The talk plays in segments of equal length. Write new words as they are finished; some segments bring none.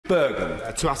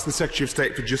Bergen. To ask the Secretary of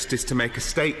State for Justice to make a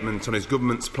statement on his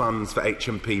government's plans for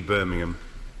HMP Birmingham.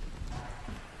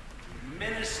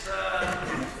 Minister.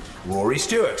 Rory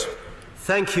Stewart.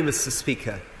 Thank you, Mr.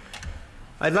 Speaker.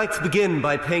 I'd like to begin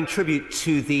by paying tribute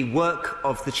to the work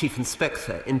of the Chief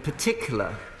Inspector, in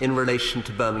particular in relation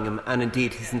to Birmingham and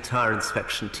indeed his entire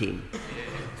inspection team.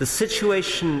 The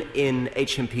situation in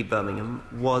HMP Birmingham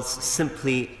was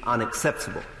simply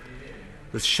unacceptable.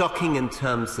 It was shocking in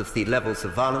terms of the levels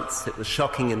of violence. It was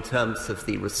shocking in terms of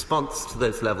the response to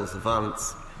those levels of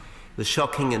violence. It was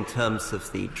shocking in terms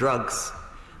of the drugs.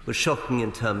 It was shocking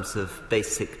in terms of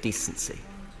basic decency.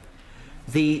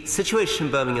 The situation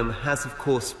in Birmingham has, of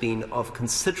course, been of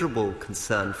considerable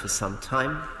concern for some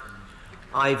time.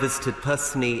 I visited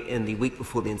personally in the week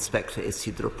before the Inspector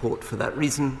issued the report for that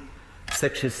reason.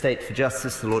 Secretary of State for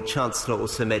Justice, the Lord Chancellor,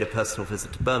 also made a personal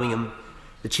visit to Birmingham.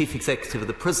 The Chief Executive of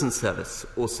the Prison Service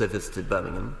also visited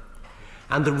Birmingham.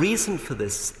 And the reason for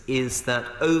this is that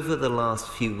over the last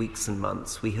few weeks and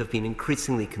months, we have been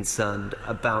increasingly concerned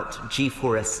about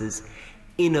G4S's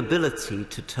inability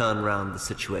to turn around the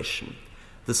situation.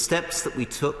 The steps that we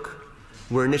took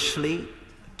were initially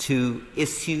to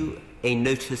issue a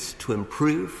notice to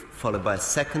improve, followed by a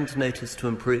second notice to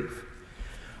improve.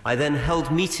 I then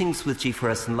held meetings with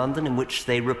G4S in London in which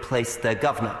they replaced their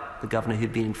governor, the governor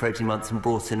who'd been in for 18 months, and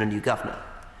brought in a new governor.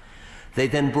 They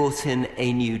then brought in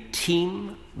a new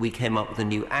team. We came up with a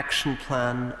new action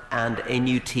plan, and a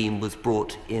new team was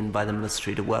brought in by the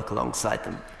Ministry to work alongside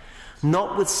them.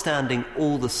 Notwithstanding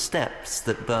all the steps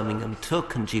that Birmingham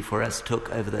took and G4S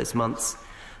took over those months,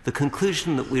 the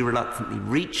conclusion that we reluctantly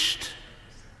reached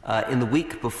in the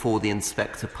week before the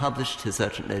Inspector published his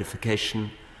urgent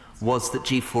notification was that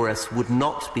G4S would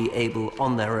not be able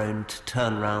on their own to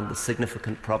turn around the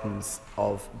significant problems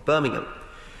of Birmingham.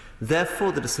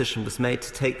 Therefore, the decision was made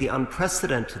to take the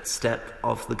unprecedented step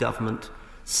of the government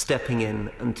stepping in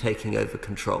and taking over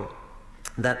control.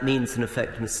 That means, in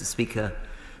effect, Mr. Speaker,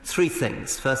 three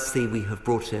things. Firstly, we have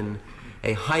brought in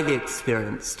a highly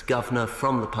experienced governor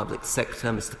from the public sector,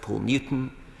 Mr. Paul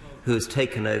Newton, who has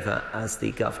taken over as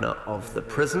the governor of the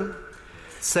prison.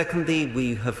 Secondly,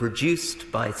 we have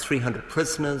reduced by 300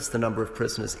 prisoners the number of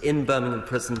prisoners in Birmingham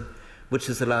Prison, which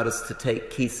has allowed us to take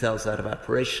key cells out of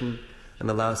operation and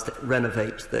allow us to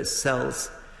renovate those cells.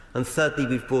 And thirdly,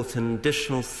 we've brought in an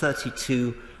additional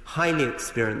 32 highly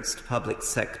experienced public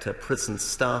sector prison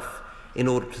staff in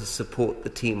order to support the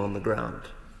team on the ground.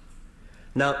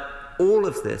 Now, all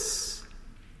of this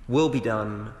will be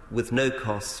done with no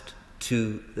cost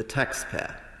to the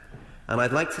taxpayer. And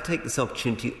I'd like to take this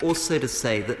opportunity also to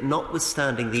say that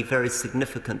notwithstanding the very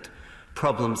significant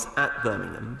problems at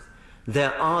Birmingham,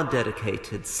 there are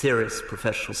dedicated, serious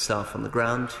professional staff on the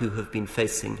ground who have been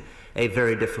facing a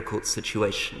very difficult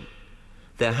situation.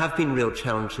 There have been real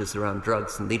challenges around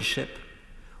drugs and leadership.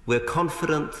 We're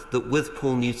confident that with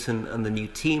Paul Newton and the new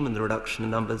team and the reduction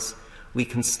in numbers, we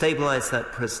can stabilise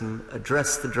that prison,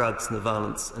 address the drugs and the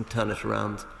violence and turn it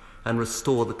around and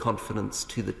restore the confidence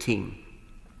to the team.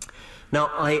 Now,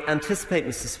 I anticipate,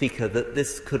 Mr. Speaker, that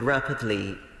this could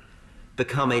rapidly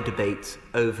become a debate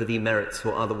over the merits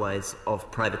or otherwise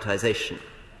of privatisation,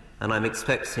 and I'm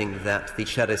expecting that the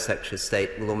Shadow Secretary of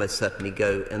State will almost certainly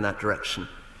go in that direction.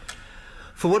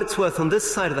 For what it's worth, on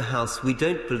this side of the House, we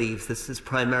don't believe this is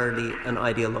primarily an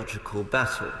ideological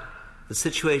battle. The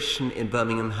situation in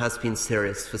Birmingham has been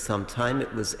serious for some time.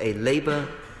 It was a Labour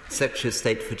Secretary of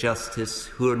State for Justice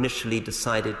who initially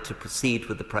decided to proceed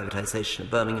with the privatisation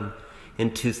of Birmingham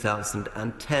in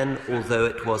 2010, although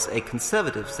it was a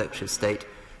Conservative Secretary of State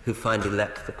who finally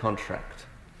let the contract.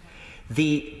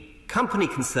 The company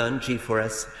concerned,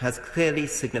 G4S, has clearly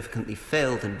significantly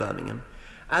failed in Birmingham,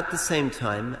 at the same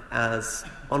time as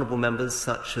honourable members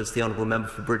such as the Honourable Member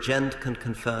for Bridgend can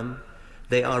confirm.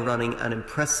 They are running an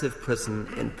impressive prison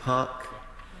in Park.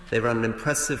 They run an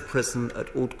impressive prison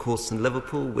at Old Course in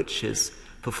Liverpool, which is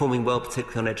performing well,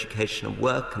 particularly on education and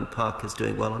work, and Park is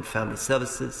doing well on family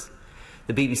services.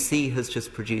 The BBC has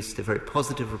just produced a very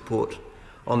positive report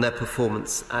on their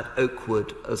performance at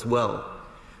Oakwood as well.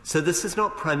 So this is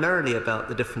not primarily about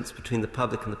the difference between the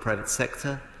public and the private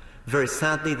sector. Very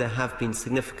sadly, there have been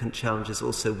significant challenges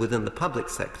also within the public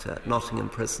sector, Nottingham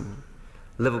Prison,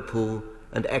 Liverpool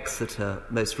and Exeter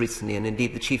most recently, and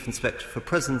indeed the Chief Inspector for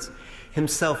Prisons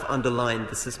himself underlined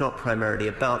this is not primarily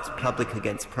about public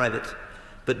against private,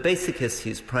 but basic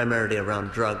issues primarily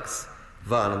around drugs,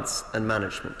 violence and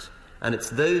management. And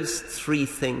it's those three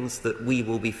things that we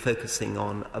will be focusing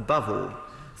on above all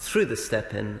through the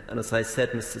step-in, and as I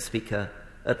said, Mr. Speaker,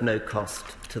 at no cost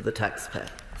to the taxpayer.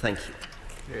 Thank you.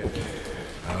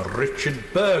 Richard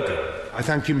Bergen. I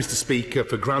thank you, Mr Speaker,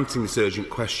 for granting this urgent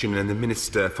question and the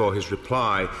Minister for his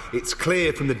reply. It's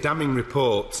clear from the damning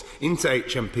reports into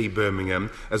HMP Birmingham,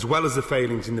 as well as the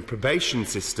failings in the probation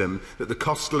system, that the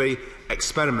costly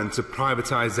experiment of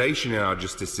privatisation in our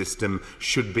justice system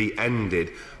should be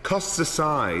ended. Costs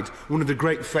aside, one of the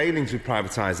great failings with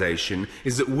privatisation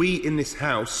is that we in this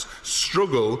House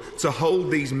struggle to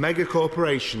hold these mega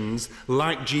corporations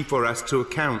like G4S to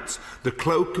account. The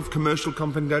cloak of commercial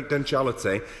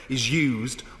confidentiality is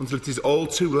used until it is all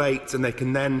too late and they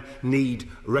can then need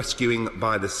rescuing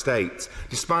by the state.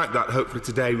 Despite that, hopefully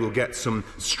today we'll get some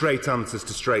straight answers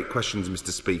to straight questions, Mr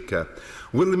Speaker.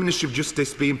 Will the Ministry of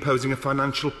Justice be imposing a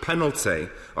financial penalty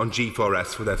on G4S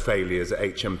for their failures at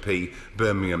HMP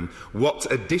Birmingham? What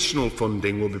additional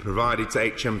funding will be provided to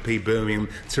HMP Birmingham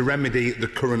to remedy the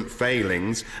current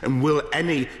failings? And will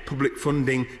any public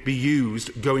funding be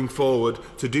used going forward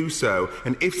to do so?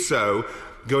 And if so,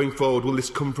 going forward, will this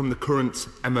come from the current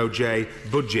MOJ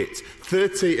budget?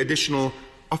 30 additional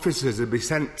officers will be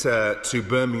sent to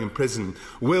Birmingham Prison.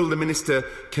 Will the Minister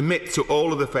commit to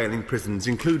all of the failing prisons,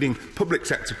 including public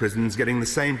sector prisons, getting the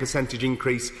same percentage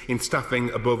increase in staffing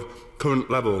above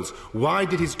current levels? Why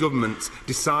did his government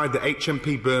decide that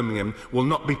HMP Birmingham will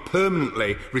not be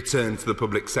permanently returned to the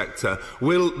public sector?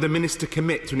 Will the Minister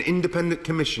commit to an independent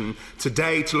commission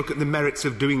today to look at the merits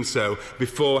of doing so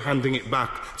before handing it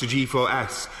back to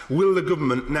G4S? Will the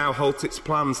government now halt its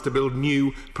plans to build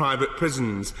new private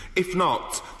prisons? If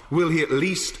not, will he at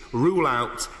least rule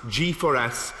out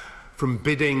G4S from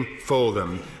bidding for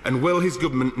them? And will his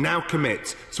government now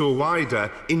commit to a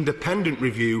wider independent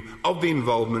review of the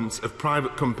involvement of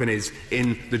private companies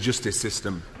in the justice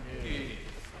system?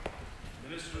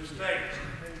 Minister of State,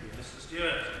 Mr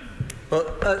Stewart.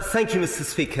 Well, thank you, Mr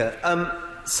Speaker.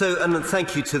 And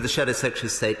thank you to the Shadow Secretary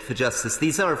of State for Justice.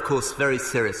 These are, of course, very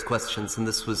serious questions, and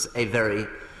this was a very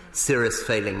serious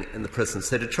failing in the prison.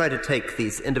 So to try to take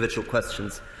these individual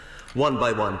questions one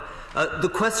by one. The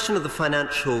question of the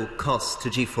financial cost to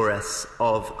G4S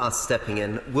of us stepping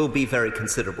in will be very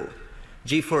considerable.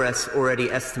 G4S already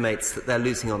estimates that they're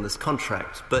losing on this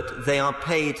contract, but they are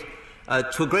paid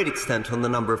to a great extent on the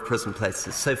number of prison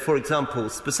places. So, for example,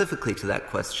 specifically to that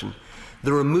question,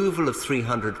 the removal of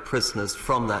 300 prisoners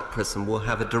from that prison will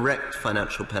have a direct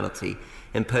financial penalty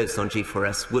imposed on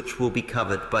G4S, which will be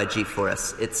covered by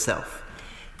G4S itself.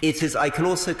 I can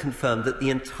also confirm that the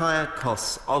entire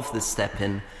costs of this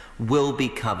step-in will be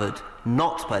covered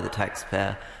not by the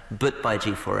taxpayer, but by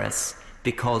G4S,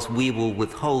 because we will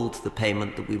withhold the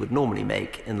payment that we would normally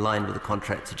make in line with the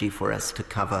contract to G4S to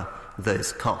cover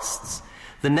those costs.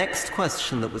 The next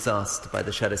question that was asked by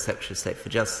the Shadow Secretary of State for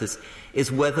Justice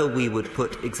is whether we would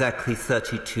put exactly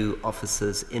 32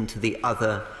 officers into the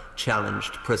other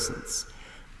challenged prisons.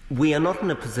 We are not in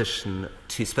a position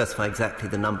to specify exactly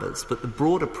the numbers, but the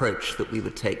broad approach that we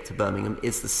would take to Birmingham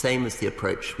is the same as the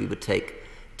approach we would take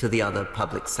to the other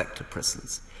public sector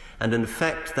prisons. And in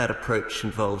fact, that approach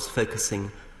involves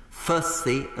focusing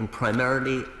firstly and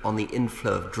primarily on the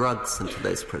inflow of drugs into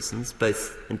those prisons,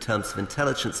 both in terms of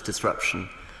intelligence disruption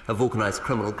of organised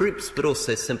criminal groups, but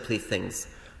also simply things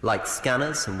like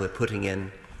scanners, and we're putting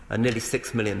in nearly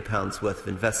 £6 million worth of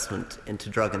investment into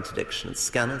drug interdiction and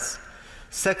scanners.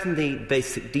 Secondly,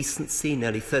 basic decency.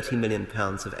 Nearly £30 million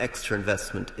of extra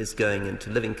investment is going into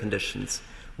living conditions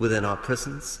within our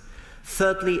prisons.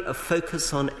 Thirdly, a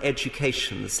focus on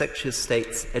education. The Secretary of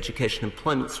State's education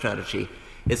employment strategy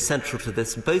is central to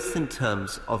this, both in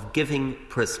terms of giving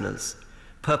prisoners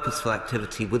purposeful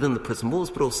activity within the prison walls,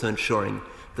 but also ensuring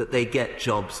that they get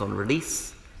jobs on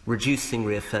release, reducing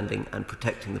reoffending and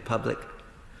protecting the public.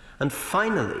 And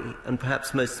finally, and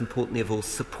perhaps most importantly of all,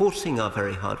 supporting our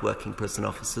very hard-working prison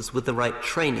officers with the right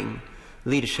training,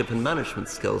 leadership and management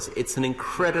skills. It's an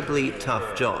incredibly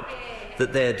tough job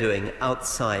that they're doing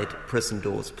outside prison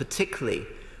doors, particularly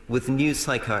with new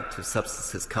psychoactive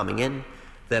substances coming in.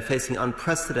 They're facing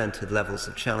unprecedented levels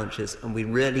of challenges, and we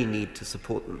really need to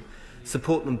support them.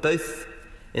 Support them both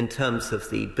in terms of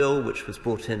the bill which was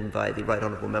brought in by the Right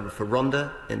Honourable Member for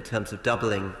Rhondda, in terms of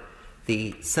doubling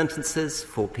the sentences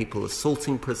for people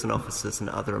assaulting prison officers and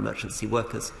other emergency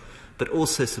workers, but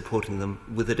also supporting them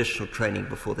with additional training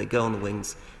before they go on the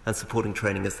wings and supporting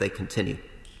training as they continue.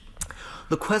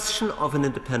 The question of an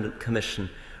independent commission,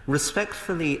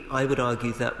 respectfully, I would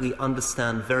argue that we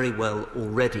understand very well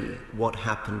already what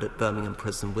happened at Birmingham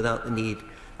Prison without the need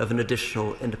of an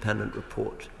additional independent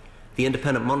report. The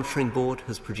Independent Monitoring Board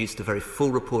has produced a very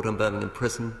full report on Birmingham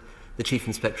Prison. The Chief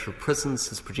Inspector of Prisons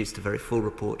has produced a very full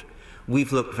report.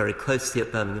 We've looked very closely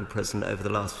at Birmingham Prison over the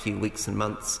last few weeks and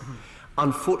months.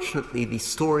 Unfortunately, the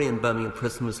story in Birmingham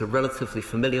Prison was a relatively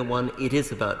familiar one. It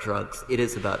is about drugs, it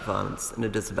is about violence, and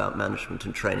it is about management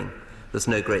and training. There's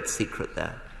no great secret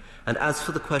there. And as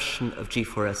for the question of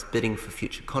G4S bidding for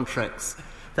future contracts,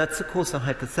 that's of course a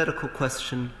hypothetical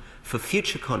question for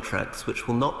future contracts which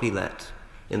will not be let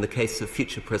in the case of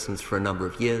future prisons for a number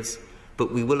of years,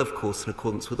 but we will of course, in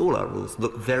accordance with all our rules,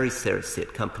 look very seriously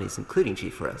at companies, including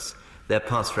G4S, their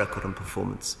past record and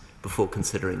performance before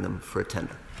considering them for a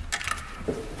tender.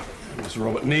 Mr.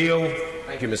 Robert Neal.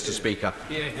 Thank you, Mr. Speaker.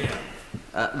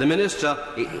 The Minister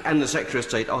and the Secretary of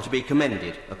State are to be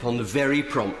commended upon the very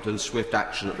prompt and swift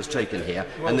action that was taken here,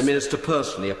 and the Minister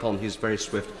personally upon his very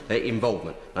swift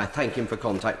involvement. And I thank him for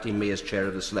contacting me as Chair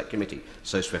of the Select Committee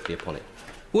so swiftly upon it.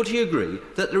 Would he agree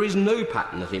that there is no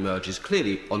pattern that emerges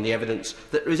clearly on the evidence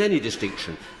that there is any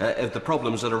distinction of the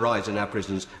problems that arise in our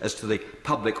prisons as to the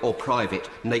public or private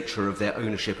nature of their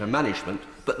ownership and management,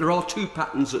 but there are two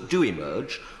patterns that do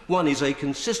emerge? One is a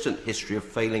consistent history of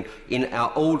failing in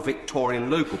our old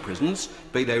Victorian local prisons,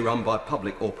 be they run by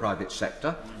public or private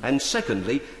sector, and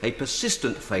secondly, a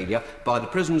persistent failure by the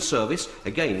prison service,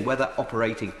 again whether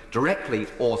operating directly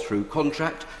or through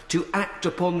contract, to act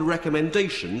upon the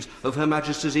recommendations of Her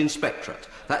Majesty's Inspectorate.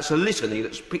 That's a litany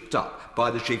that's picked up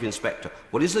by the Chief Inspector.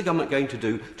 What is the Government going to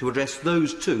do to address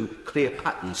those two clear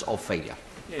patterns of failure?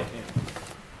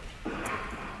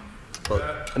 Well,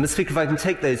 Mr. Speaker, if I can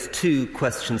take those two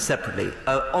questions separately.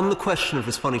 On the question of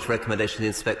responding to recommendations of the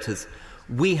inspectors,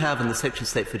 we have, and the Secretary of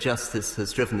State for Justice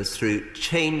has driven this through,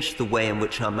 changed the way in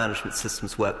which our management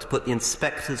systems work to put the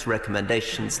inspectors'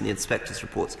 recommendations and the inspectors'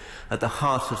 reports at the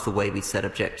heart of the way we set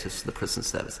objectives for the prison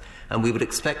service. And we would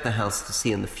expect the House to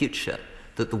see in the future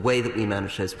that the way that we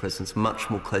manage those prisons much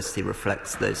more closely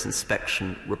reflects those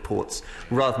inspection reports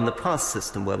rather than the past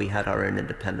system where we had our own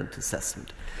independent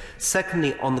assessment.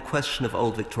 Secondly, on the question of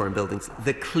old Victorian buildings,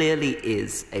 there clearly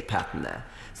is a pattern there.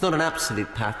 It's not an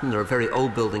absolute pattern. There are very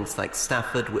old buildings like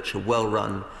Stafford, which are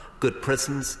well-run, good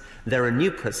prisons. There are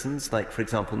new prisons, like, for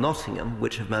example, Nottingham,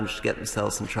 which have managed to get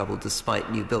themselves in trouble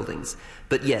despite new buildings.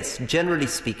 But yes, generally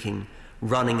speaking,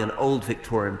 running an old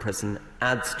Victorian prison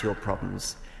adds to your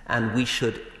problems, and we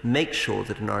should make sure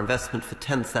that in our investment for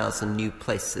 10,000 new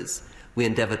places, we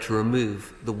endeavour to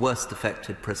remove the worst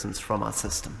affected prisons from our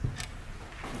system.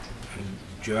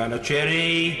 Joanna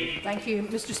Cherry. Thank you,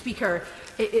 Mr. Speaker.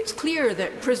 It's clear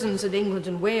that prisons in England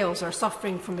and Wales are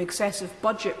suffering from excessive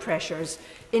budget pressures,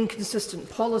 inconsistent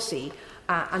policy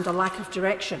and a lack of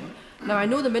direction. Now, I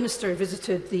know the Minister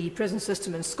visited the prison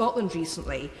system in Scotland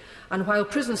recently, and while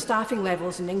prison staffing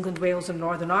levels in England, Wales and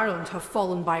Northern Ireland have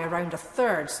fallen by around a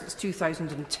third since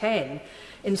 2010,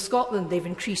 in Scotland they've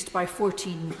increased by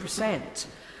 14%.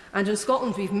 And in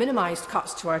Scotland we've minimised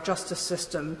cuts to our justice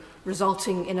system,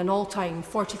 resulting in an all-time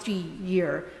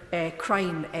 43-year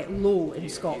crime low in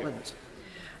Scotland.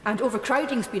 And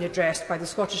overcrowding has been addressed by the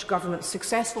Scottish Government's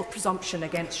successful presumption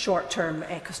against short-term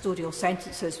custodial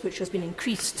sentences, which has been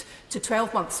increased to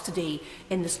 12 months today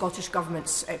in the Scottish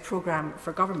Government's programme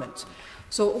for government.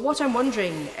 So what I'm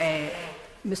wondering,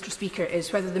 Mr. Speaker,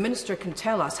 is whether the Minister can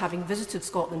tell us, having visited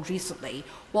Scotland recently,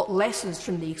 what lessons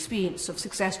from the experience of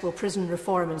successful prison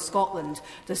reform in Scotland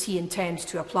does he intend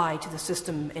to apply to the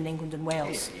system in England and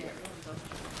Wales?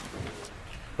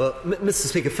 Well, Mr.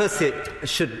 Speaker, firstly, I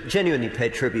should genuinely pay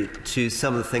tribute to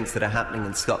some of the things that are happening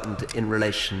in Scotland in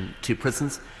relation to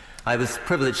prisons. I was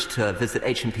privileged to visit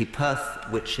HMP Perth,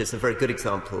 which is a very good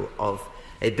example of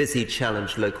a busy,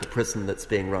 challenged local prison that's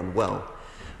being run well.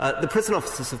 The prison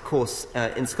officers, of course,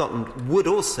 in Scotland would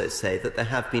also say that there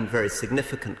have been very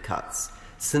significant cuts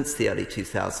since the early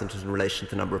 2000s in relation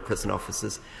to the number of prison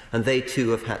officers, and they too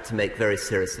have had to make very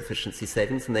serious efficiency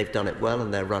savings, and they've done it well,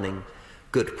 and they're running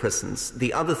good prisons.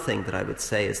 The other thing that I would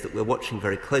say is that we're watching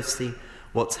very closely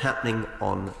what's happening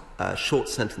on short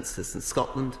sentences in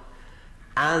Scotland.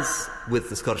 As with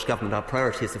the Scottish Government, our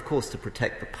priority is, of course, to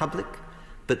protect the public,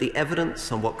 but the evidence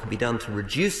on what can be done to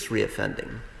reduce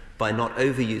reoffending by not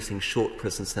overusing short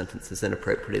prison sentences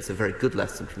inappropriately is a very good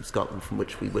lesson from Scotland from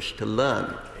which we wish to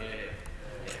learn.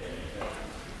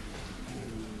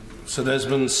 Sir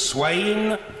Desmond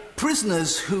Swain.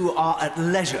 Prisoners who are at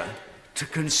leisure to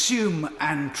consume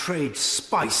and trade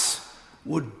spice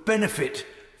would benefit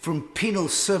from penal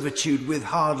servitude with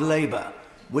hard labour.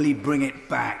 Will he bring it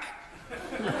back?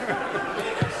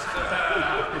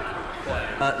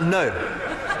 No.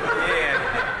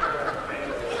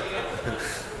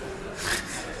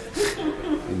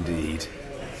 Indeed.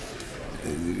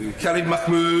 Khalid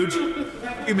Mahmood.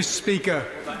 Thank you, Mr. Speaker.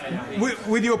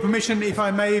 With your permission, if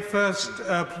I may first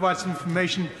provide some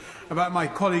information. about my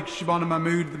colleague Shabana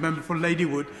Mahmood, the member for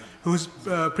Ladywood, whose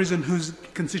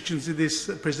constituency this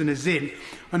prison is in.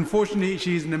 Unfortunately,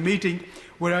 she is in a meeting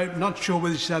where I'm not sure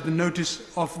whether she had the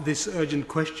notice of this urgent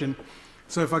question.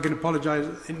 So if I can apologise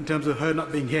in terms of her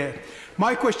not being here.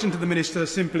 My question to the Minister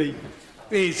simply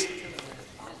is,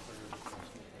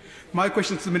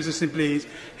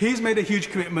 he's made a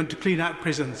huge commitment to clean out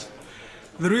prisons.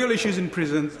 The real issues in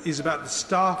prisons is about the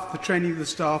staff, the training of the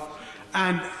staff,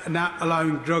 and not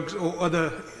allowing drugs or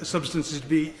other substances to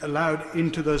be allowed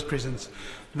into those prisons.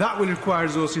 That will require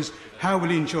resources. How will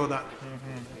he ensure that?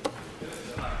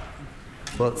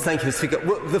 Well, thank you, Mr. Speaker.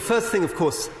 Well, the first thing, of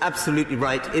course, absolutely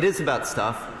right. It is about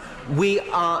staff. We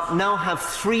now have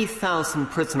 3,000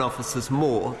 prison officers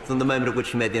more than the moment at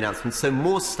which we made the announcement, so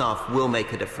more staff will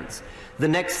make a difference. The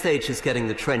next stage is getting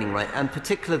the training right, and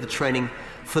particularly the training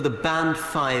for the Band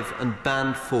 5 and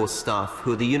Band 4 staff,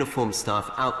 who are the uniformed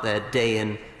staff out there day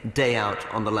in, day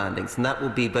out on the landings. And that will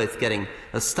be both getting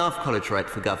a staff college right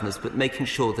for governors, but making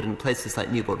sure that in places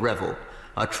like Newport Revel,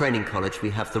 our training college, we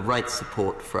have the right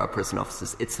support for our prison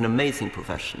officers. It's an amazing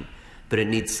profession, but it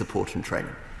needs support and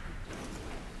training.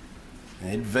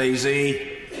 Ed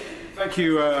Vasey. Thank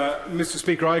you, Mr.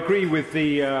 Speaker. I agree with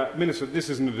the Minister that this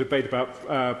isn't a debate about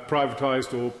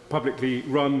privatised or publicly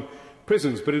run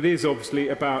prisons, but it is obviously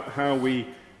about how we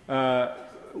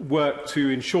work to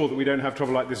ensure that we don't have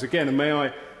trouble like this again. And may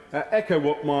I echo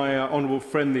what my honourable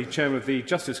friend, the Chairman of the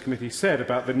Justice Committee, said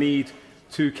about the need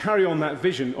to carry on that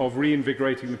vision of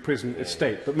reinvigorating the prison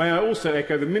estate. But may I also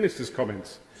echo the Minister's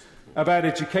comments about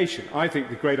education. I think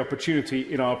the great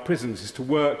opportunity in our prisons is to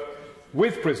work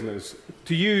with prisoners,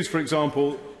 to use, for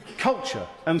example, culture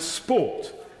and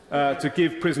sport to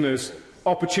give prisoners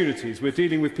opportunities. We're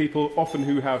dealing with people often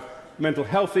who have mental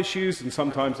health issues and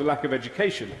sometimes a lack of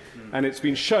education, and it's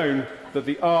been shown that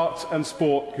the arts and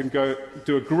sport can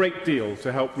do a great deal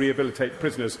to help rehabilitate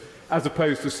prisoners, as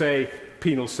opposed to, say,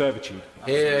 penal servitude.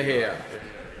 Hear, hear.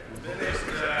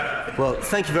 Well,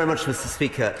 thank you very much, Mr.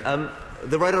 Speaker.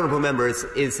 The Right Honourable Member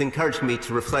is encouraging me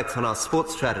to reflect on our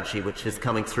sports strategy, which is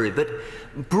coming through. But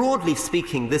broadly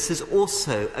speaking, this is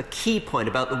also a key point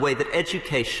about the way that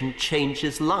education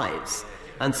changes lives.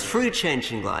 And through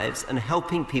changing lives and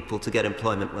helping people to get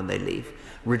employment when they leave,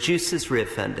 reduces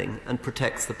reoffending and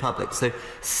protects the public. So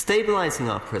stabilising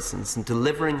our prisons and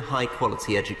delivering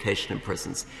high-quality education in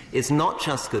prisons is not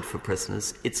just good for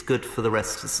prisoners, it's good for the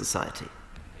rest of society.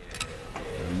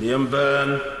 Liam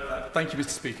Byrne. Thank you, Mr.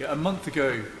 Speaker. A month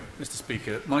ago, Mr.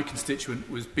 Speaker, my constituent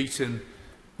was beaten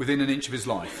within an inch of his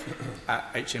life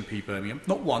at HMP Birmingham.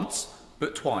 Not once,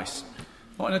 but twice.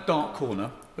 Not in a dark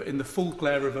corner, but in the full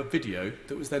glare of a video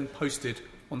that was then posted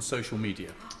on social media.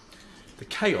 The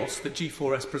chaos that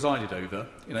G4S presided over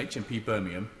in HMP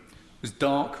Birmingham was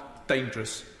dark,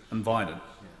 dangerous and violent.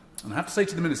 And I have to say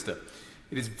to the Minister,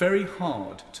 it is very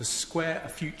hard to square a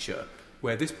future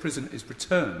where this prison is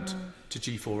returned to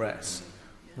G4S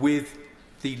with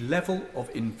the level of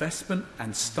investment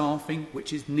and staffing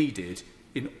which is needed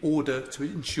in order to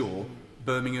ensure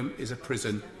Birmingham is a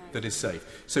prison that is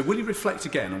safe. So will you reflect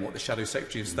again on what the Shadow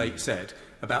Secretary of State said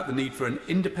about the need for an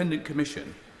independent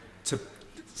commission to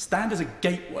stand as a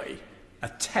gateway, a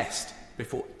test,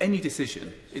 before any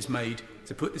decision is made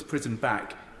to put this prison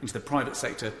back into the private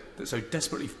sector that so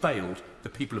desperately failed the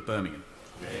people of Birmingham?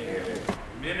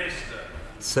 Minister.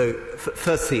 So,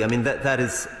 firstly, I mean, that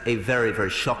is a very, very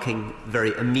shocking,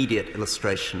 very immediate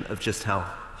illustration of just how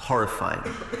horrifying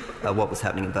what was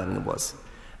happening in Birmingham was.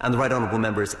 And the Right Honourable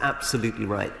Member is absolutely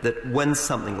right that when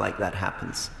something like that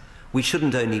happens, we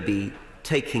shouldn't only be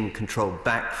taking control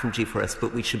back from G4S,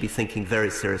 but we should be thinking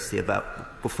very seriously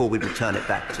about before we return it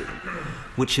back to them,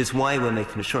 which is why we're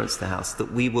making assurance to the House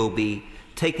that we will be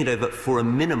taking it over for a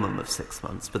minimum of 6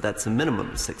 months, but that's a minimum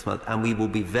of 6 months, and we will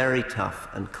be very tough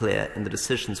and clear in the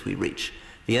decisions we reach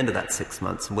at the end of that 6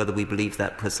 months and whether we believe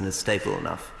that prison is stable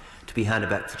enough to be handed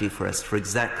back to G4S for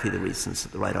exactly the reasons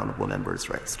that the Right Honourable Member has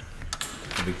raised.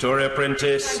 Victoria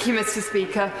Prentice. Thank you, Mr.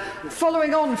 Speaker.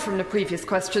 Following on from the previous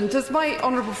question, does my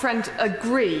honourable friend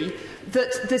agree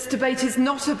that this debate is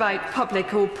not about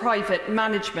public or private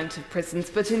management of prisons,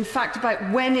 but in fact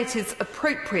about when it is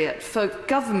appropriate for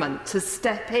government to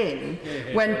step in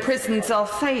when prisons are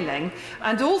failing,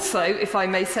 and also, if I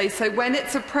may say so, when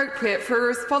it's appropriate for a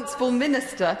responsible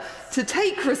minister to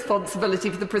take responsibility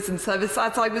for the prison service,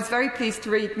 as I was very pleased to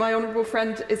read my honourable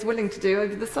friend is willing to do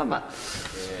over the summer?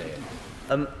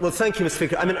 Well, thank you, Mr.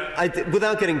 Speaker. I mean,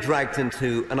 without getting dragged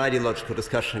into an ideological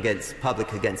discussion against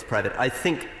public against private, I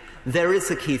think there is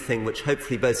a key thing which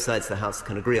hopefully both sides of the House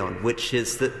can agree on, which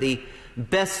is that the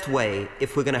best way,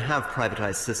 if we're going to have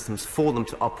privatised systems, for them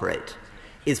to operate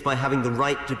is by having the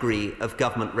right degree of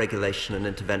government regulation and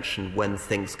intervention when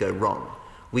things go wrong.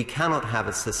 We cannot have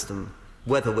a system,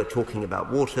 whether we're talking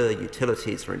about water,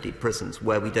 utilities, or indeed prisons,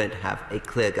 where we don't have a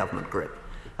clear government grip.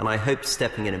 And I hope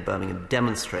stepping in Birmingham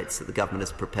demonstrates that the government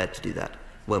is prepared to do that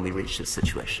when we reach this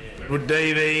situation. Would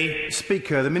Davey?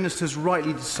 Speaker, the Minister has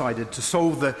rightly decided to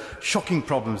solve the shocking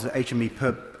problems at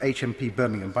HMP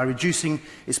Birmingham by reducing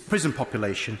its prison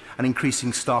population and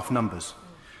increasing staff numbers.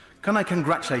 Can I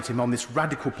congratulate him on this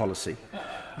radical policy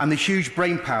and the huge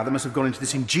brain power that must have gone into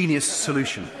this ingenious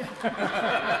solution?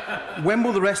 When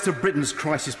will the rest of Britain's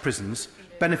crisis prisons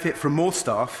benefit from more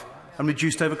staff and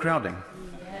reduced overcrowding?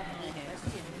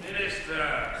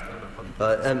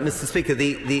 Mr. Speaker,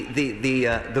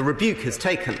 the rebuke is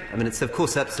taken. I mean, it's of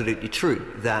course absolutely true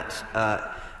that,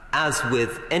 as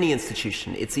with any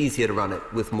institution, it's easier to run it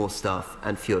with more staff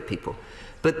and fewer people.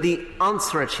 But the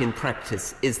answer actually in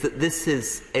practice is that this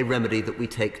is a remedy that we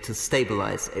take to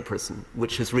stabilise a prison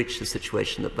which has reached the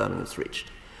situation that Birmingham has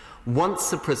reached.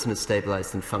 Once a prison is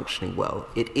stabilised and functioning well,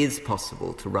 it is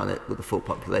possible to run it with a full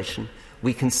population.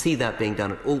 We can see that being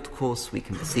done at Alt Course, we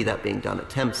can see that being done at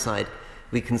Thameside,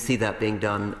 we can see that being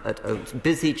done at a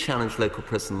busy, challenged local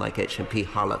prison like HMP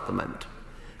Hull at the moment.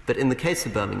 But in the case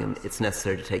of Birmingham, it's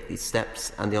necessary to take these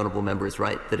steps, and the Honourable Member is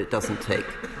right that it doesn't take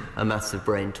a massive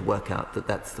brain to work out that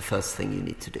that's the first thing you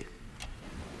need to do.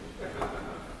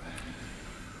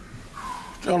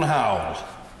 John Howell.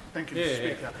 Thank you, Mr.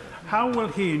 Speaker. How will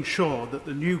he ensure that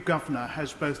the new governor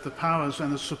has both the powers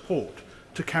and the support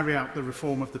to carry out the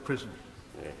reform of the prison?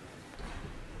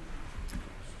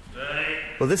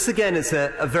 Well, this again is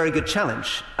a very good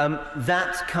challenge.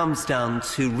 That comes down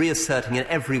to reasserting in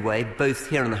every way, both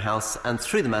here in the House and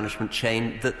through the management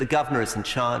chain, that the governor is in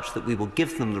charge, that we will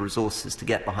give them the resources to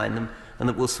get behind them, and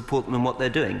that we'll support them in what they're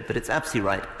doing. But it's absolutely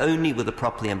right. Only with a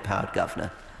properly empowered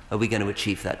governor are we going to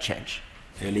achieve that change.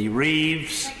 Ellie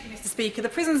Reeves. Thank you, Mr. Speaker. The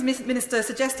Prisons Minister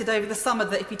suggested over the summer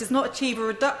that if he does not achieve a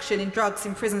reduction in drugs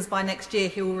in prisons by next year,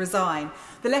 he will resign.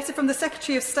 The letter from the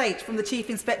Secretary of State from the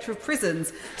Chief Inspector of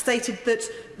Prisons stated that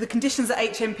the conditions at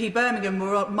HMP Birmingham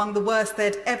were among the worst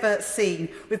they'd ever seen,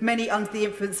 with many under the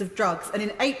influence of drugs. And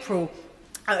in April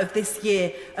of this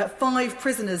year, 5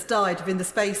 prisoners died within the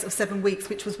space of 7 weeks,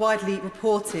 which was widely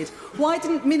reported. Why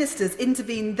didn't ministers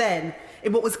intervene then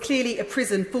in what was clearly a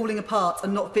prison falling apart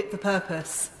and not fit for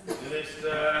purpose?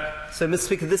 So, Mr.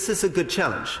 Speaker, this is a good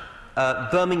challenge.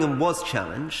 Birmingham was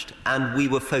challenged, and we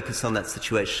were focused on that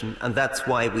situation, and that's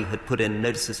why we had put in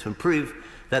notices to improve,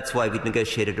 that's why we'd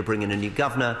negotiated to bring in a new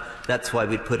governor, that's why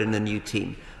we'd put in a new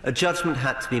team. A judgment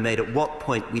had to be made at what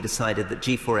point we decided that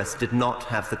G4S did not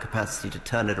have the capacity to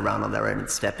turn it around on their own and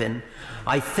step in.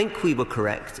 I think we were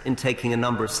correct in taking a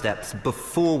number of steps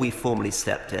before we formally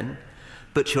stepped in.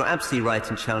 But you're absolutely right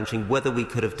in challenging whether we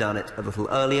could have done it a little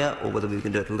earlier or whether we were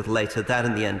going to do it a little later. That,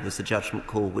 in the end, was the judgment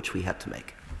call which we had to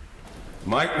make.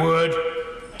 Mike Wood.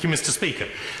 Thank you, Mr. Speaker.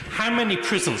 How many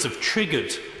prisons have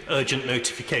triggered urgent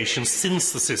notifications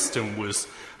since the system was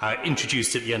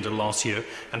introduced at the end of last year,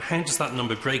 and how does that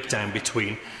number break down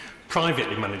between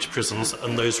privately managed prisons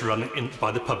and those run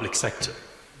by the public sector?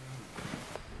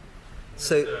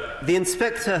 So, the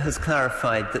Inspector has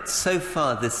clarified that so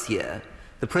far this year,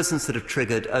 the prisons that have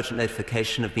triggered urgent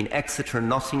notification have been Exeter and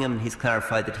Nottingham. He's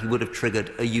clarified that he would have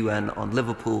triggered a UN on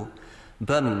Liverpool.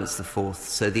 Birmingham is the 4th,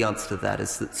 so the answer to that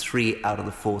is that 3 out of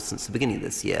the 4 since the beginning of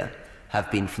this year have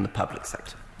been from the public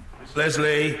sector.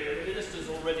 Leslie. The Minister's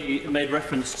already made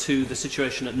reference to the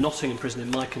situation at Nottingham Prison in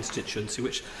my constituency,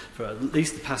 which for at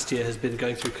least the past year has been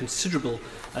going through considerable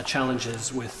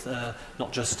challenges with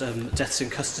not just deaths in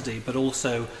custody, but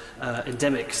also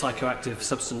endemic psychoactive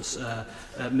substance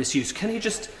misuse. Can you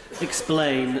just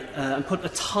explain and put a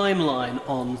timeline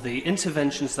on the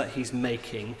interventions that he's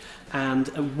making and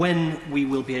when we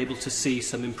will be able to see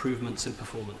some improvements in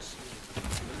performance?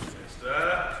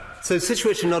 So the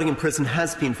situation in Nottingham Prison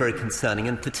has been very concerning,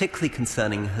 and particularly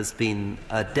concerning has been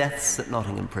deaths at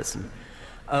Nottingham Prison.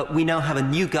 We now have a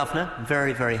new governor,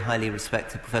 very, very highly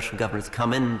respected professional governor, has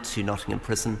come into Nottingham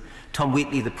Prison. Tom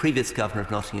Wheatley, the previous governor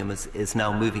of Nottingham, is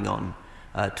now moving on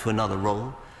to another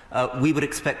role. We would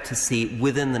expect to see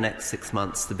within the next 6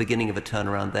 months the beginning of a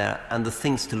turnaround there, and the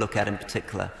things to look at in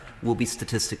particular will be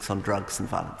statistics on drugs and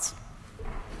violence.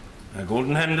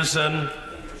 Gordon Henderson.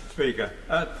 Speaker,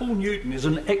 Paul Newton is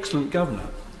an excellent governor.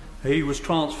 He was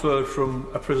transferred from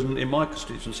a prison in my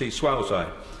constituency, Swaleside.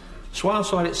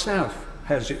 Swaleside itself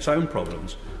has its own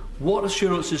problems. What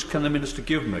assurances can the Minister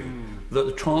give me that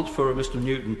the transfer of Mr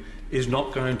Newton is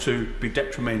not going to be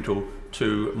detrimental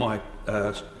to my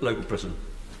local prison?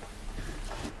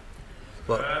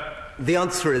 Well, the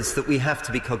answer is that we have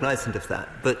to be cognizant of that.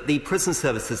 But the prison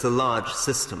service is a large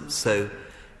system, so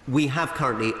we have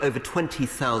currently over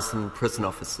 20,000 prison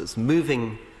officers,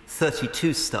 moving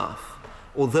 32 staff.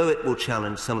 Although it will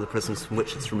challenge some of the prisons from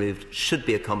which it's removed, should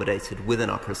be accommodated within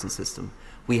our prison system.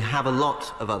 We have a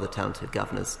lot of other talented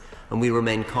governors, and we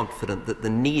remain confident that the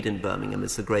need in Birmingham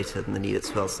is greater than the need at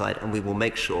Swellside, and we will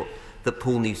make sure that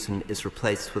Paul Newton is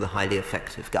replaced with a highly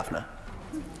effective governor.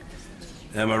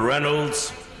 Emma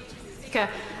Reynolds. Speaker,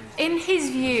 in his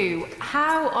view,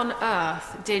 how on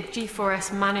earth did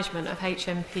G4S management of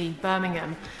HMP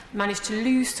Birmingham manage to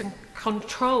lose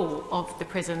control of the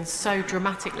prisons so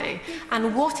dramatically?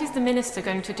 And what is the Minister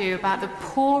going to do about the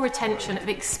poor retention of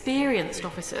experienced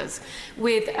officers,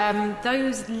 with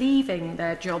those leaving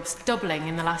their jobs doubling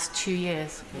in the last 2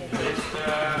 years?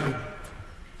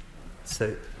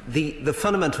 So the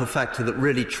fundamental factor that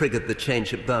really triggered the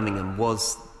change at Birmingham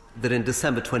was that in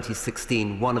December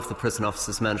 2016, one of the prison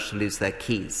officers managed to lose their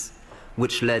keys,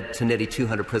 which led to nearly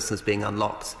 200 prisoners being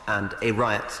unlocked and a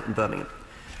riot in Birmingham.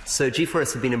 So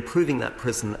G4S had been improving that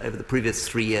prison over the previous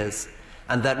 3 years,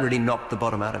 and that really knocked the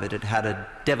bottom out of it. It had a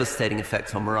devastating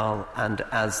effect on morale, and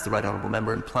as the Right Honourable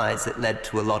Member implies, it led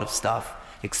to a lot of staff,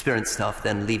 experienced staff,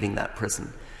 then leaving that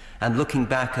prison. And looking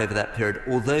back over that period,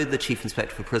 although the Chief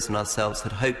Inspector for Prison ourselves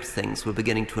had hoped things were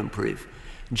beginning to improve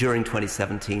during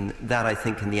 2017, that I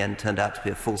think in the end turned out to be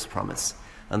a false promise,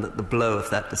 and that the blow of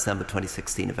that December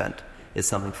 2016 event is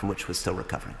something from which we're still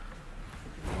recovering.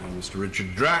 Mr.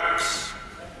 Richard Drax.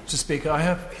 Mr. Speaker, I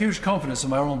have huge confidence in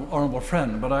my honourable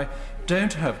friend, but I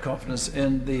don't have confidence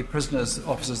in the prisoners'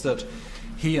 officers that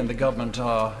he and the government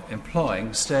are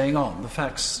employing staying on. The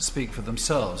facts speak for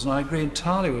themselves, and I agree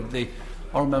entirely with the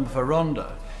honourable member for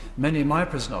Rhondda. Many of my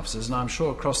prison officers, and I'm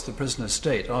sure across the prison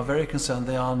estate, are very concerned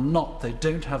they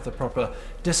don't have the proper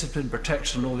discipline,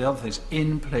 protection and all the other things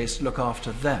in place to look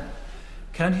after them.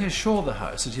 Can he assure the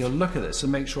House that he'll look at this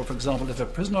and make sure, for example, if a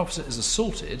prison officer is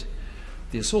assaulted,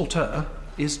 the assaulter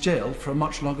is jailed for a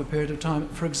much longer period of time,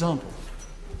 for example?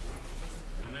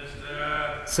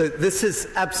 So this is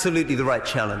absolutely the right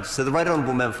challenge. So the Right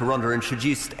Honourable Member for Rhondda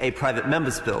introduced a private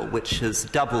member's bill which has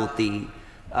doubled the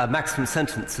maximum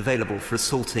sentence available for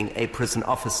assaulting a prison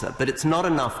officer. But it's not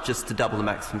enough just to double the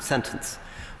maximum sentence.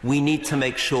 We need to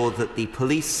make sure that the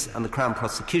police and the Crown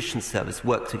Prosecution Service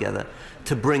work together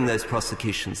to bring those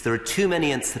prosecutions. There are too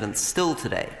many incidents still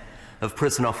today of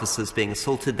prison officers being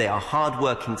assaulted. They are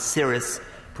hard-working, serious,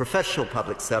 professional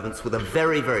public servants with a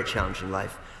very, very challenging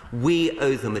life. We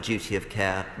owe them a duty of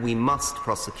care. We must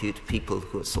prosecute people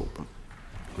who assault them.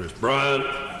 Chris Bryant.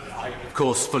 I, of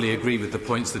course, fully agree with the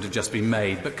points that have just been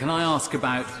made, but can I ask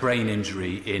about brain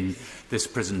injury in this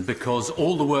prison? Because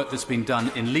all the work that's been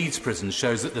done in Leeds prison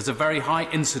shows that there's a very high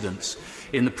incidence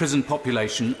in the prison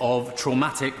population of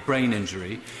traumatic brain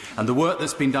injury, and the work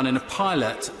that's been done in a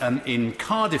pilot in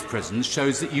Cardiff prison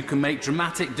shows that you can make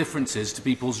dramatic differences to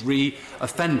people's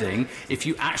re-offending if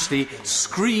you actually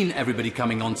screen everybody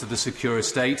coming onto the secure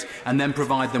estate and then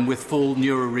provide them with full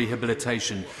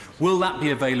neuro-rehabilitation. Will that be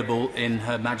available in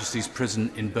Her Majesty's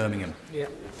prison in Birmingham? Yeah.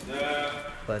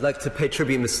 Well, I'd like to pay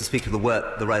tribute, Mr. Speaker, to the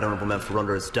work the Right Honourable Member for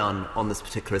Rhondda has done on this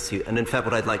particular issue. And in fact,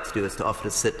 what I'd like to do is to offer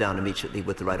to sit down immediately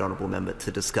with the Right Honourable Member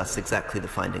to discuss exactly the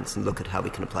findings and look at how we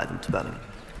can apply them to Birmingham.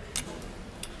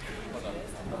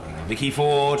 Vicky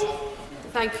Ford.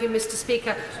 Thank you, Mr.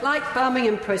 Speaker. Like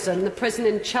Birmingham Prison, the prison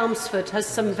in Chelmsford has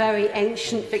some very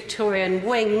ancient Victorian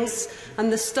wings,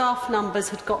 and the staff numbers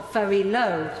had got very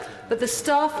low. But the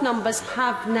staff numbers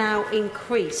have now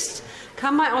increased.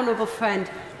 Can my honourable friend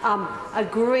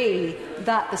agree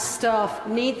that the staff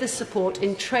need the support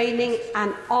in training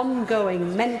and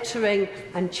ongoing mentoring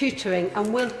and tutoring,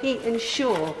 and will he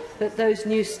ensure that those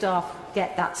new staff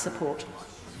get that support?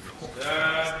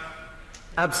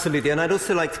 Absolutely, and I'd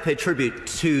also like to pay tribute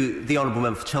to the Honourable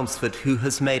Member for Chelmsford, who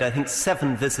has made, I think,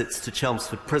 7 visits to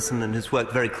Chelmsford Prison and has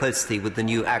worked very closely with the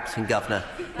new acting governor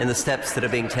in the steps that are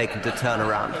being taken to turn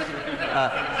around.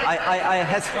 I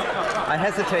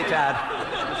hesitate to add,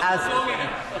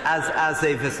 as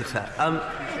a visitor.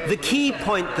 The key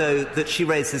point, though, that she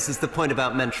raises is the point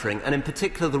about mentoring, and in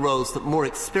particular the roles that more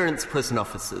experienced prison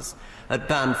officers at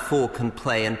Band 4 can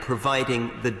play in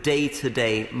providing the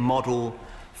day-to-day model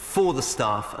for the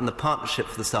staff and the partnership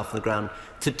for the staff on the ground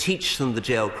to teach them the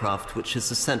jail craft, which is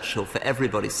essential for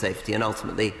everybody's safety and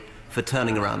ultimately for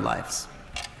turning around lives.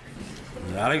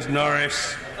 Alex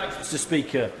Norris. Thanks, Mr.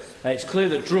 Speaker. It's clear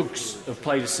that drugs have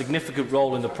played a significant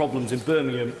role in the problems in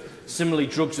Birmingham. Similarly,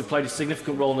 drugs have played a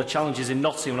significant role in the challenges in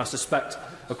Nottingham and I suspect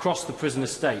across the prison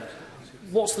estate.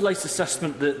 What's the latest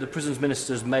assessment that the Prisons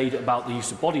Minister has made about the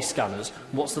use of body scanners?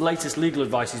 What's the latest legal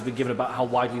advice he's been given about how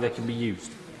widely they can be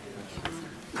used?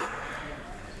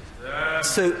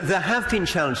 So there have been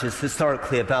challenges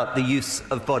historically about the use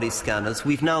of body scanners.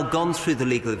 We've now gone through the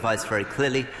legal advice very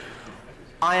clearly.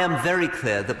 I am very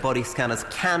clear that body scanners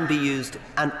can be used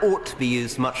and ought to be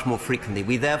used much more frequently.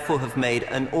 We therefore have made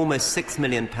an almost £6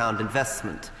 million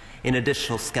investment in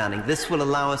additional scanning. This will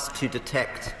allow us to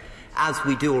detect, as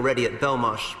we do already at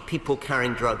Belmarsh, people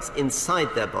carrying drugs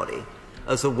inside their body,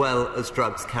 as well as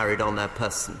drugs carried on their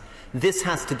person. This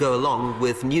has to go along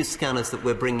with new scanners that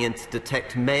we're bringing in to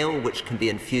detect mail, which can be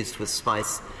infused with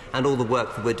spice, and all the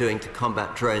work that we're doing to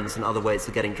combat drones and other ways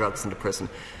of getting drugs into prison.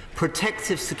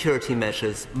 Protective security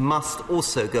measures must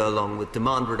also go along with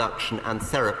demand reduction and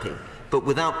therapy, but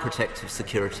without protective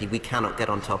security, we cannot get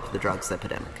on top of the drugs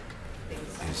epidemic.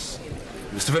 Yes.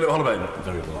 Mr. Philip Holloway.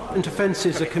 Very well.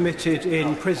 Offences are committed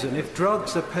in prison. If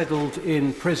drugs are peddled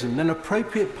in prison, then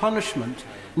appropriate punishment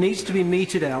needs to be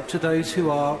meted out to those who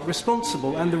are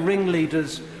responsible and the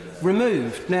ringleaders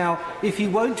removed. Now, if you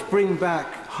won't bring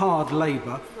back hard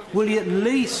labour, will you at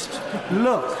least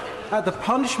look at the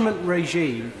punishment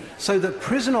regime so that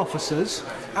prison officers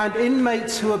and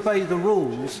inmates who obey the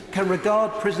rules can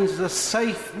regard prisons as a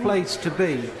safe place to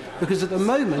be? Because at the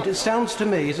moment it sounds to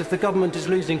me as if the government is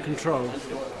losing control.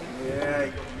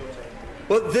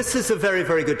 Well, this is a very,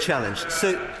 very good challenge.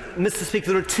 So, Mr.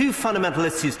 Speaker, there are two fundamental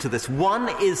issues to this. One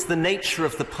is the nature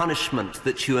of the punishment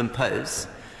that you impose,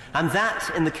 and that,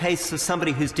 in the case of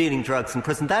somebody who's dealing drugs in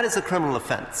prison, that is a criminal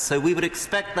offence. So we would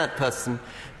expect that person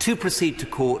to proceed to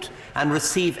court and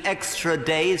receive extra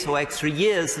days or extra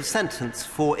years of sentence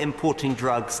for importing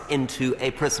drugs into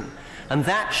a prison. And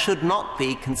that should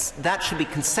be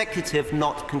consecutive,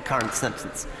 not concurrent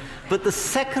sentence. But the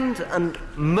second and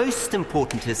most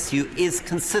important issue is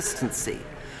consistency.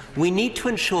 We need to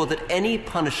ensure that any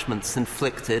punishments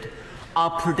inflicted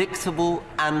are predictable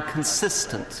and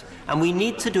consistent. And we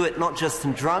need to do it not just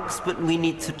in drugs, but we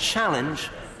need to challenge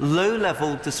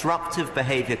low-level disruptive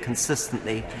behaviour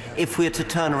consistently if we are to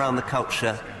turn around the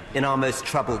culture in our most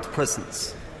troubled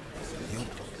prisons.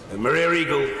 Maria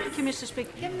Eagle. Thank you, Mr.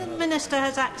 Speaker. Given that the Minister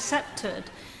has accepted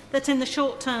that in the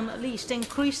short term at least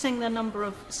increasing the number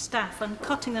of staff and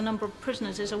cutting the number of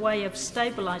prisoners is a way of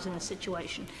stabilising the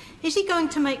situation, is he going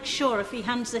to make sure if he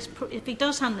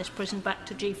does hand this prison back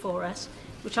to G4S,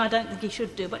 which I don't think he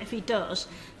should do, but if he does,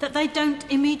 that they don't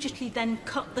immediately then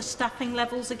cut the staffing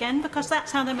levels again, because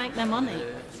that's how they make their money?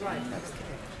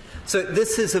 So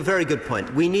this is a very good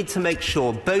point. We need to make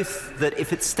sure both that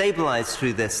if it's stabilised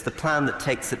through this, the plan that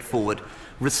takes it forward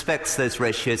respects those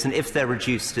ratios, and if they're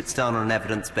reduced, it's done on an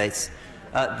evidence base.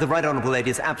 The Right Honourable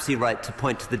Lady is absolutely right to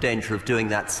point to the danger of doing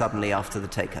that suddenly after the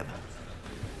takeover.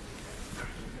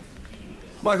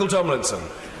 Michael Tomlinson.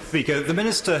 Speaker, the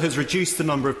Minister has reduced the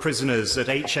number of prisoners at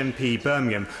HMP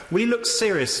Birmingham. Will he look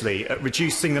seriously at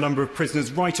reducing the number of prisoners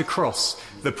right across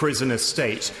the prison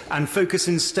estate and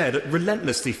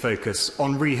relentlessly focus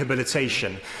on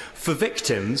rehabilitation? For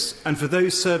victims and for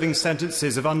those serving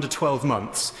sentences of under 12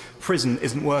 months, prison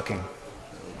isn't working.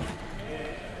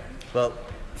 Well,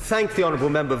 thank the honourable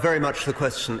member very much for the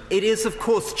question. It is, of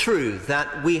course, true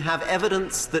that we have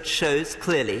evidence that shows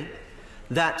clearly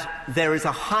that there is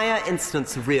a higher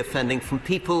incidence of reoffending from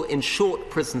people in short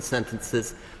prison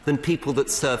sentences than people that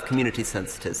serve community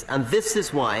sentences. And this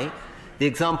is why the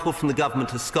example from the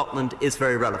Government of Scotland is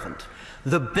very relevant.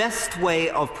 The best way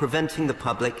of preventing the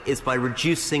public is by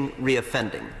reducing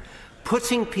reoffending.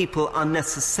 Putting people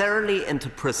unnecessarily into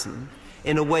prison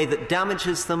in a way that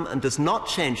damages them and does not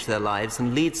change their lives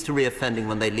and leads to reoffending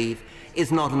when they leave is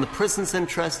not in the prison's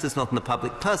interest, is not in the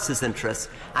public purse's interest,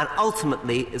 and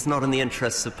ultimately is not in the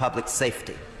interests of public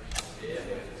safety.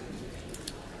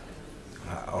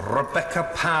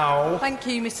 Rebecca Powell. Thank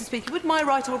you, Mr. Speaker. Would my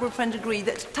right honourable friend agree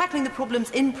that tackling the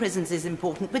problems in prisons is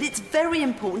important, but it's very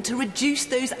important to reduce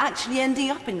those actually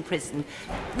ending up in prison?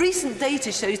 Recent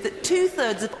data shows that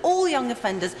 2/3 of all young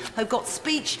offenders have got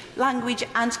speech, language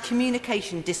and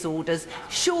communication disorders.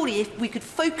 Surely, if we could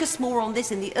focus more on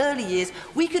this in the early years,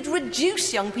 we could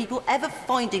reduce young people ever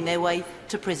finding their way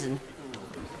to prison.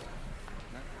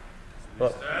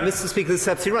 Well, Mr. Speaker, that's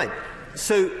absolutely right.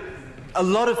 So, a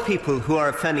lot of people who are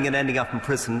offending and ending up in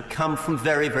prison come from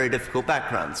very, very difficult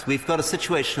backgrounds. We've got a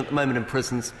situation at the moment in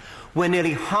prisons where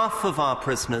nearly half of our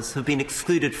prisoners have been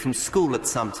excluded from school at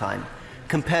some time,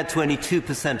 compared to only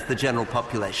 2% of the general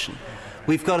population.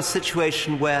 We've got a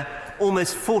situation where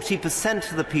almost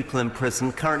 40% of the people in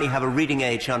prison currently have a reading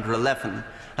age under 11,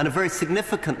 and a very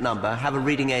significant number have a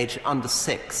reading age under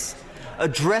 6.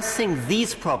 addressing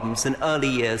these problems in early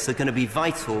years are going to be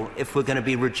vital if we're going to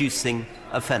be reducing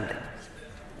offending.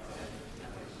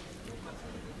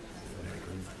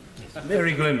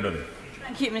 Mary Glindon.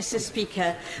 Thank you, Mr.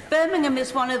 Speaker. Birmingham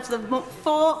is one of the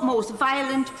 4 most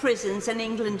violent prisons in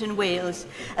England and Wales,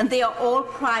 and they are all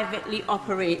privately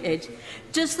operated.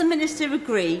 Does the Minister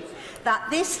agree that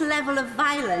this level of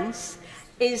violence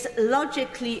is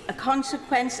logically a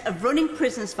consequence of running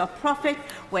prisons for profit,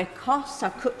 where costs are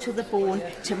cut to the bone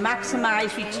to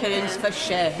maximise returns for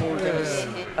shareholders?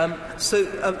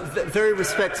 Very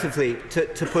respectively,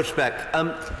 to push back,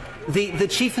 the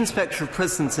Chief Inspector of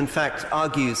Prisons, in fact,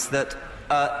 argues that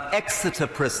Exeter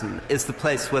Prison is the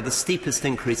place where the steepest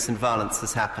increase in violence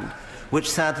has happened, which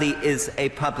sadly is a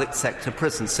public sector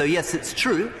prison. So yes, it's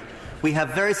true. We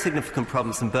have very significant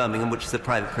problems in Birmingham, which is a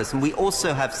private prison. We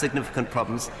also have significant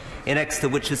problems in Exeter,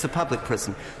 which is a public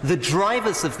prison. The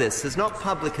drivers of this is not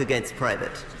public against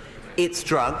private. It's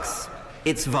drugs,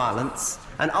 it's violence,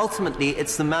 and ultimately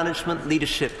it's the management,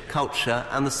 leadership, culture,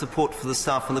 and the support for the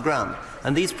staff on the ground.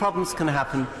 And these problems can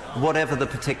happen whatever the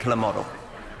particular model.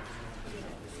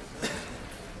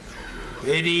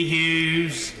 Eddie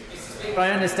Hughes. I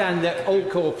understand that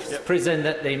Old Corp's prison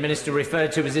that the Minister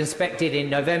referred to was inspected in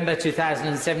November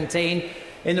 2017.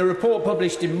 In the report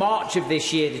published in March of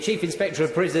this year, the Chief Inspector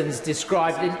of Prisons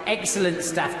described an excellent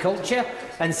staff culture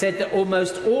and said that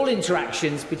almost all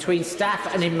interactions between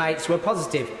staff and inmates were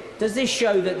positive. Does this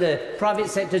show that the private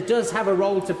sector does have a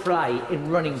role to play in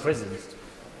running prisons?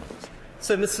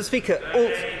 So, Mr. Speaker,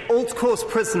 Old Corp's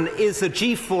prison is a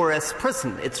G4S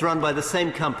prison. It's run by the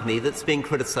same company that's being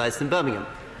criticised in Birmingham.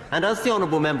 And as the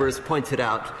honourable member has pointed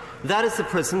out, that is a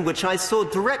prison which I saw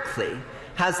directly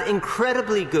has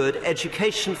incredibly good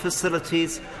education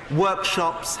facilities,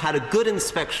 workshops, had a good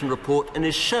inspection report, and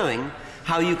is showing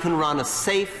how you can run a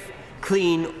safe,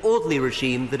 clean, orderly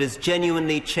regime that is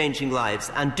genuinely changing lives,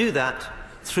 and do that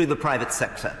through the private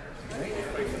sector.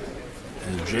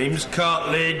 James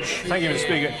Cartledge. Thank you, Mr.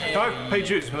 Speaker. I pay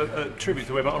tribute to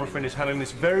the way my honourable friend is handling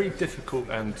this very difficult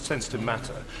and sensitive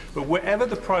matter. But wherever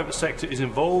the private sector is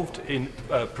involved in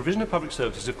provision of public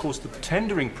services, of course, the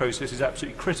tendering process is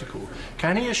absolutely critical.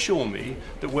 Can he assure me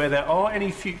that where there are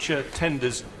any future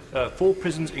tenders for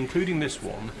prisons, including this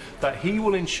one, that he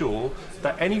will ensure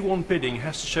that anyone bidding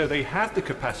has to show they have the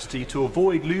capacity to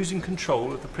avoid losing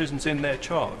control of the prisons in their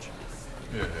charge?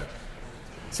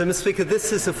 So, Mr. Speaker,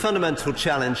 this is a fundamental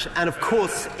challenge, and of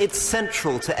course it's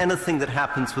central to anything that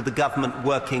happens with the government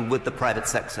working with the private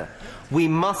sector. We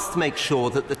must make sure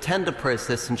that the tender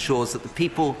process ensures that the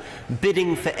people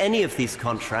bidding for any of these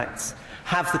contracts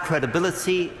have the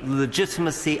credibility,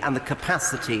 legitimacy and the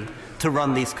capacity to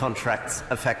run these contracts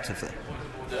effectively.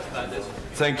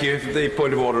 Thank you. The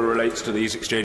point of order relates to these exchanges.